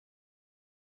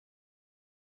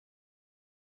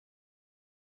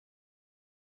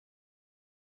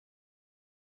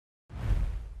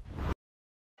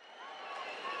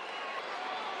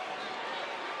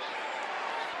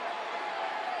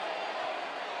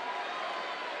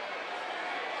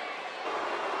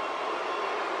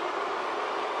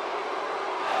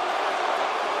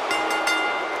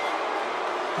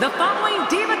The following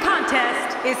Diva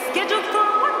contest is scheduled for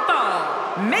one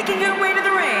fall. Making her way to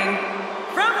the ring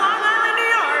from Long Island,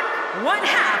 New York, one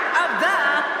half of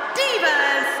the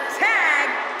Divas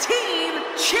Tag Team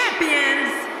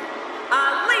Champions,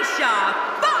 Alicia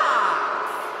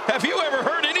Fox. Have you ever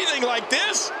heard anything like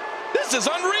this? This is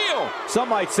unreal. Some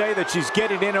might say that she's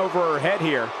getting in over her head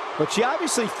here, but she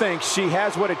obviously thinks she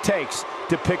has what it takes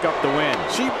to pick up the win.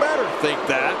 She better think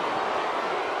that.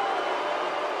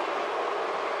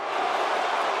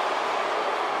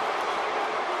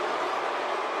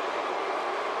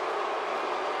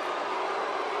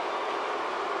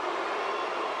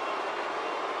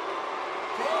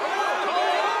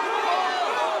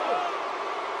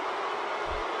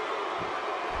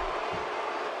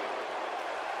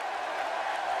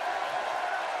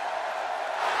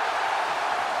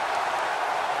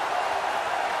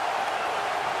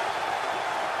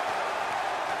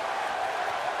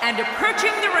 And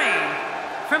approaching the ring,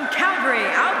 from Calgary,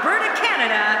 Alberta,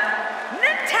 Canada,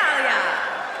 Natalya.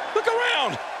 Look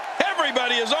around.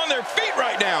 Everybody is on their feet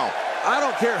right now. I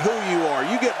don't care who you are.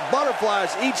 You get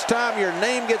butterflies each time your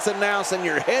name gets announced and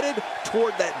you're headed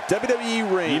toward that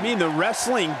WWE ring. You mean the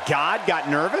wrestling god got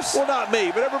nervous? Well, not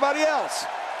me, but everybody else.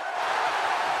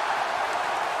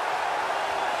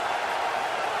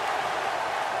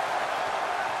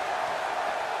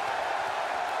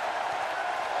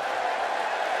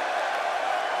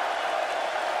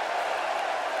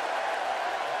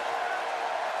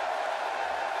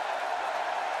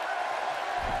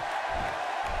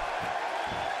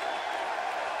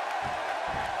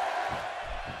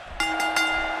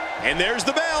 And there's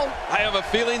the bell. I have a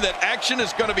feeling that action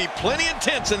is going to be plenty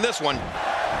intense in this one.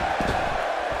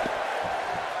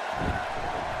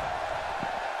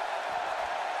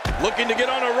 Looking to get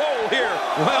on a roll here.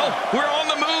 Well, we're on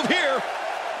the move here.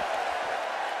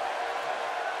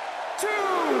 2,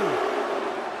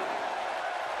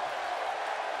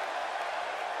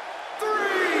 3.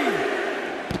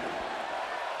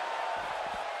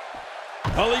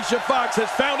 Alicia Fox has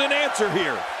found an answer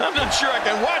here. I'm not sure I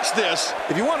can watch this.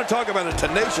 If you want to talk about a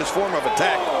tenacious form of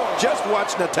attack, just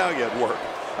watch Natalya at work.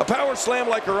 A power slam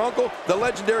like her uncle, the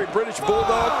legendary British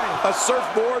Bulldog, a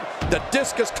surfboard, the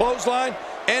discus clothesline,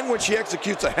 and when she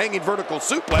executes a hanging vertical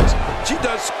suplex, she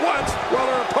does squats while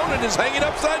her opponent is hanging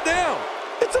upside down.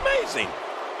 It's amazing.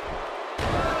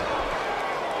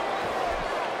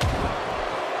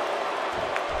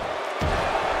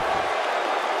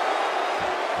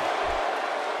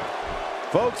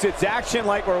 Folks, it's action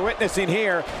like we're witnessing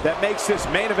here that makes this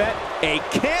main event a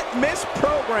can't-miss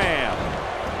program.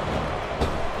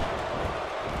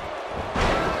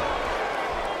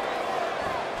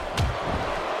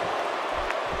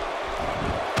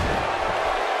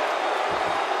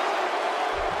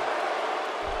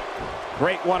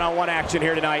 Great one-on-one action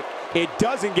here tonight. It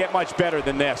doesn't get much better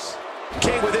than this.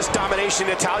 King with this domination,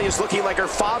 Natalya's looking like her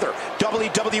father,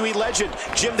 WWE legend,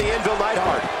 Jim the Anvil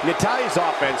Neidhart. Natalya's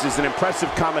offense is an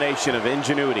impressive combination of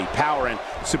ingenuity, power, and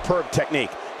superb technique.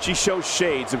 She shows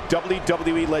shades of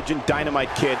WWE legend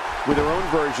Dynamite Kid with her own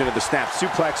version of the snap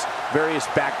suplex, various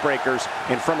backbreakers,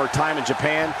 and from her time in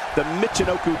Japan, the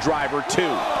Michinoku driver too.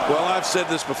 Well, I've said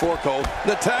this before, Cole.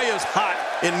 Natalya's hot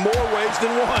in more ways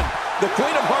than one. The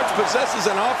Queen of Hearts possesses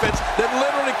an offense that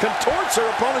literally contorts her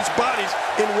opponent's bodies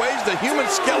in ways the human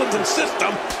skeleton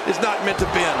system is not meant to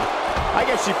bend. I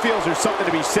guess she feels there's something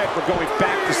to be said for going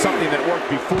back to something that worked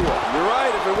before. You're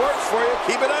right. If it works for you,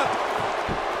 keep it up.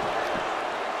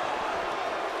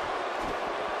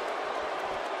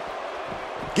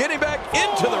 Getting back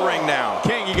into the ring now.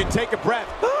 King, you can take a breath.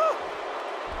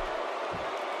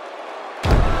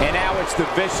 And now it's the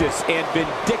vicious and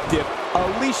vindictive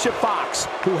Alicia Fox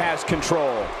who has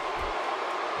control.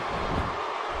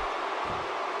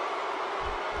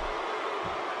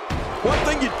 One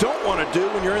thing you don't want to do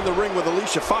when you're in the ring with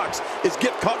Alicia Fox is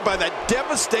get caught by that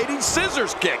devastating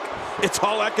scissors kick. It's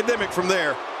all academic from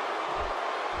there.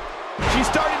 She's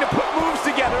starting to put moves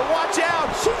together. Watch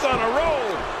out. She's on a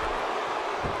roll.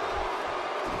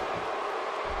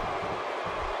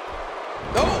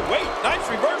 Oh, wait, nice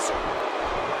reversal.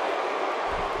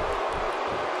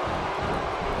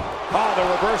 Oh, the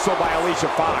reversal by Alicia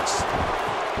Fox.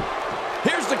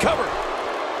 Here's the cover.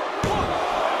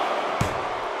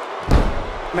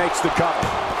 Makes the cover.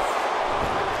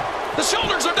 The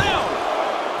shoulders are down.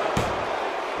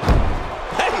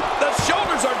 Hey, the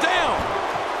shoulders are down.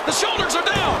 The shoulders are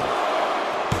down.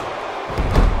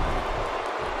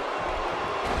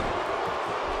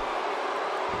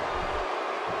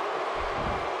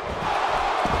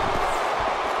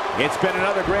 It's been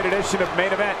another great edition of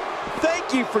Main Event.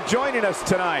 Thank you for joining us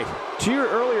tonight. To your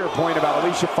earlier point about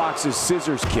Alicia Fox's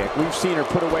scissors kick, we've seen her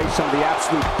put away some of the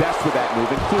absolute best with that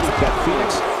move, including Beth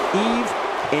Phoenix, Eve,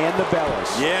 and the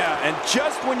Bellas. Yeah, and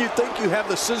just when you think you have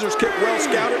the scissors kick well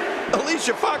scouted,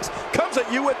 Alicia Fox comes at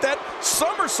you with that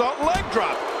somersault leg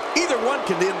drop. Either one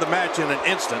can end the match in an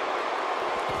instant.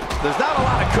 There's not a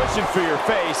lot of cushion for your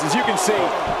face. As you can see,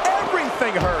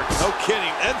 everything hurts. No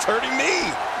kidding, that's hurting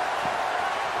me.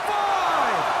 5,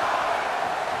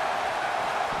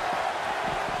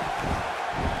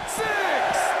 6.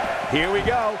 Here we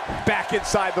go, back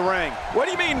inside the ring. What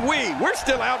do you mean we? We're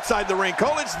still outside the ring,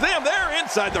 Cole. It's them. They're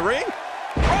inside the ring.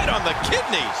 Right on the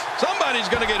kidneys. Somebody's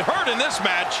going to get hurt in this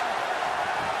match.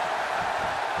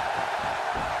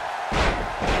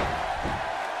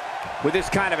 With this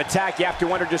kind of attack, you have to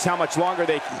wonder just how much longer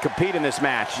they can compete in this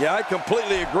match. Yeah, I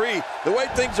completely agree. The way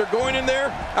things are going in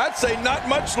there, I'd say not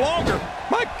much longer.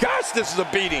 My gosh, this is a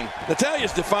beating.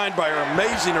 Natalya's defined by her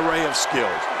amazing array of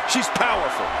skills. She's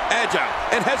powerful, agile,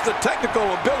 and has the technical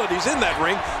abilities in that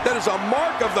ring that is a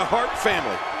mark of the Hart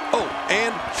family. Oh,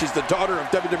 and she's the daughter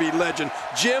of WWE legend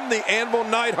Jim the Anvil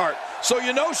Neidhart. So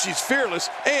you know she's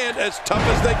fearless and as tough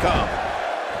as they come.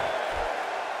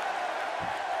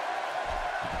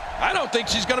 I don't think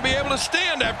she's going to be able to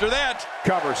stand after that.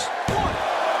 Covers. 1, 2.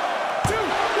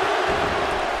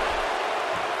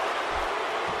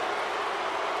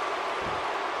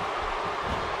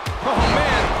 Oh,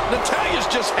 man, Natalya's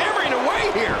just hammering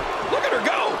away here. Look at her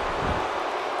go.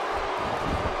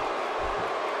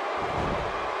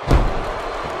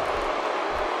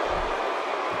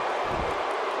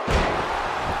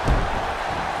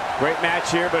 Great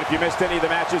match here, but if you missed any of the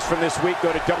matches from this week,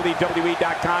 go to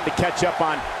WWE.com to catch up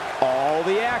on all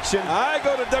the action. I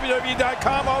go to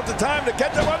WWE.com all the time to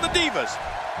catch up on the Divas.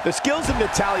 The skills of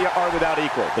Natalya are without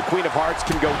equal. The Queen of Hearts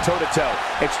can go toe-to-toe,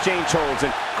 exchange holds,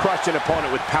 and crush an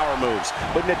opponent with power moves.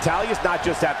 But Natalya's not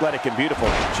just athletic and beautiful.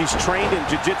 She's trained in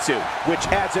jiu-jitsu, which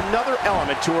adds another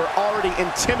element to her already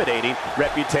intimidating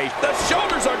reputation. The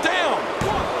shoulders are down.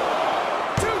 1,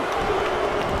 2.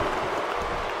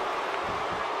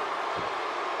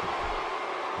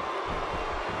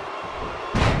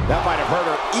 That might have hurt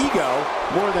her ego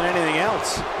more than anything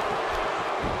else.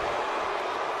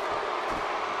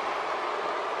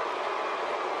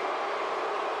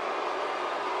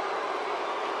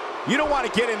 You don't want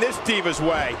to get in this Diva's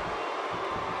way.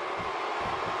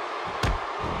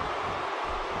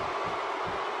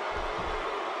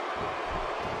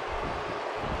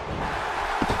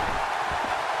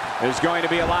 There's going to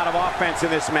be a lot of offense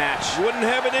in this match. Wouldn't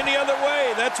have it any other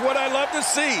way. That's what I love to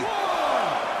see.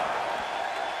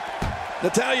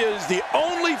 Natalya is the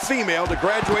only female to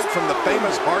graduate from the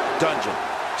famous Hart Dungeon.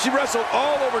 She wrestled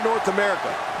all over North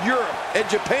America, Europe, and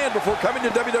Japan before coming to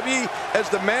WWE as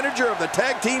the manager of the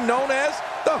tag team known as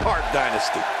the Hart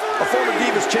Dynasty. A former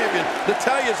Divas champion,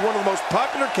 Natalya is one of the most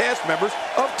popular cast members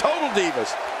of Total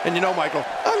Divas. And you know, Michael,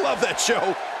 I love that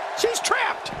show. She's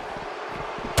trapped.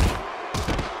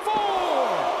 4,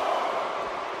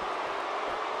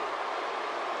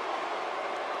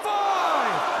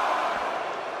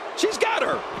 5. She's got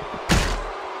her.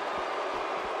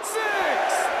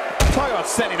 6. Talk about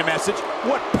sending a message.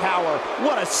 What power,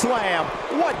 what a slam,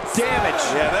 what damage.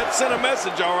 Yeah, that sent a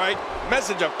message, all right.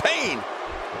 Message of pain.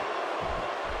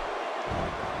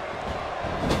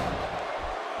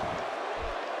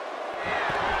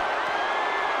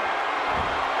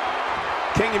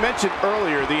 King, you mentioned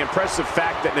earlier the impressive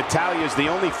fact that Natalya is the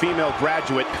only female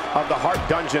graduate of the Hart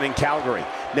Dungeon in Calgary.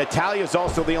 Natalya is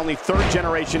also the only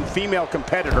third-generation female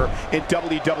competitor in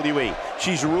WWE.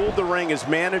 She's ruled the ring as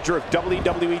manager of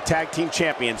WWE Tag Team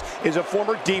Champions, is a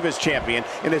former Divas champion,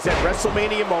 and is at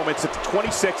WrestleMania moments at the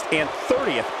 26th and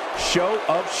 30th show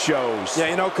of shows. Yeah,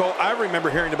 you know, Cole, I remember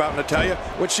hearing about Natalya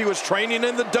when she was training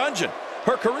in the dungeon.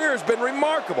 Her career has been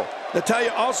remarkable.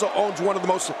 Natalya also owns one of the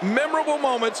most memorable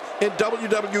moments in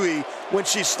WWE when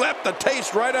she slapped the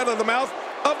taste right out of the mouth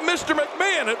of Mr.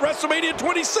 McMahon at WrestleMania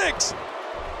 26.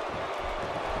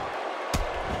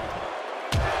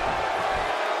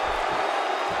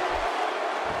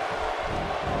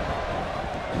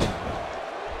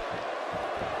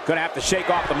 Going to have to shake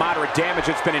off the moderate damage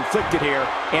that's been inflicted here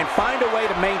and find a way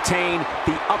to maintain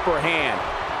the upper hand.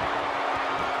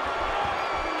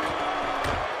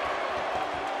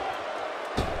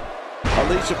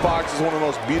 Alicia Fox is one of the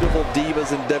most beautiful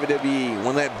divas in WWE.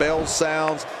 When that bell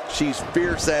sounds, she's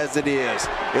fierce as it is.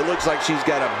 It looks like she's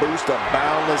got a boost of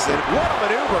boundless energy. What a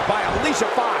maneuver by Alicia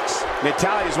Fox.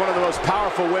 Natalya is one of the most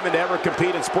powerful women to ever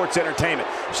compete in sports entertainment.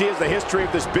 She has the history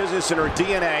of this business in her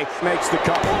DNA, makes the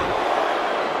cut. 1,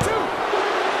 2.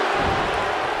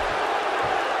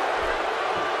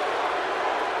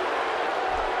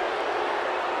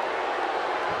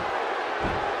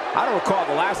 I don't recall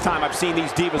the last time I've seen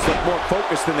these divas look more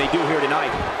focused than they do here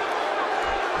tonight.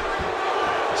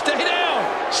 Stay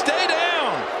down! Stay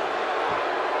down!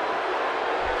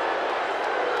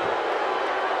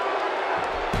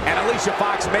 And Alicia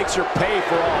Fox makes her pay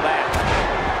for all that.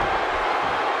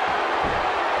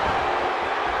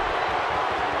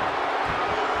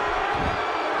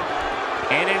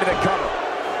 And into the cover.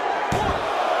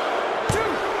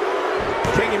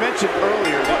 1, 2. King, you mentioned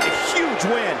earlier that a huge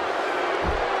win.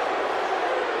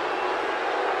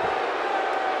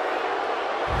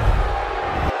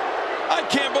 I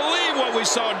can't believe what we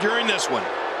saw during this one.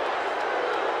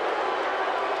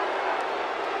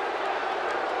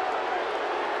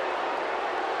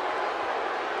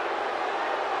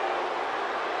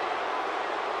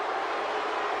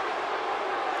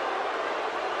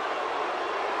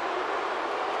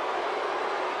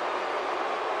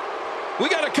 We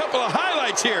got a couple of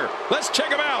highlights here. Let's check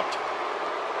them out.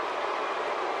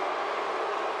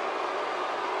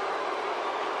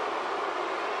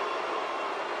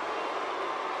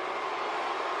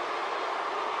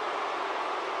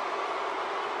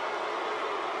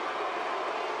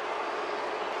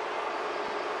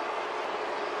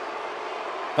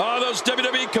 Oh, those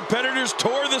WWE competitors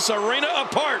tore this arena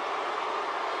apart.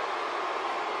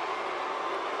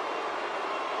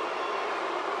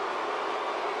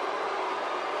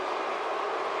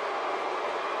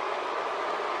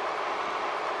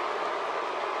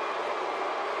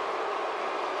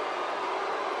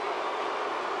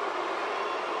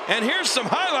 And here's some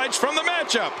highlights from the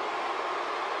matchup.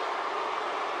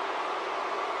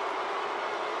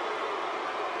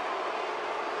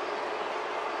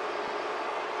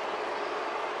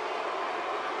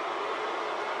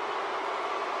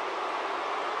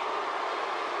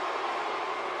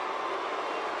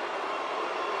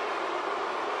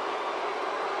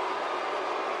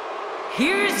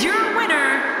 Here's your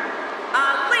winner,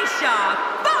 Alicia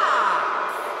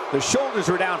Fox. The shoulders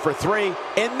were down for 3,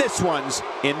 and this one's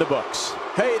in the books.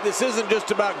 Hey, this isn't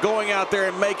just about going out there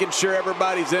and making sure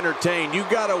everybody's entertained. You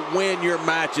got to win your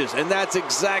matches, and that's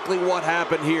exactly what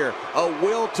happened here. A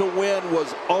will to win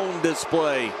was on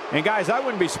display. And guys, I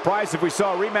wouldn't be surprised if we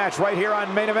saw a rematch right here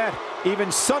on Main Event,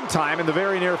 even sometime in the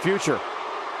very near future.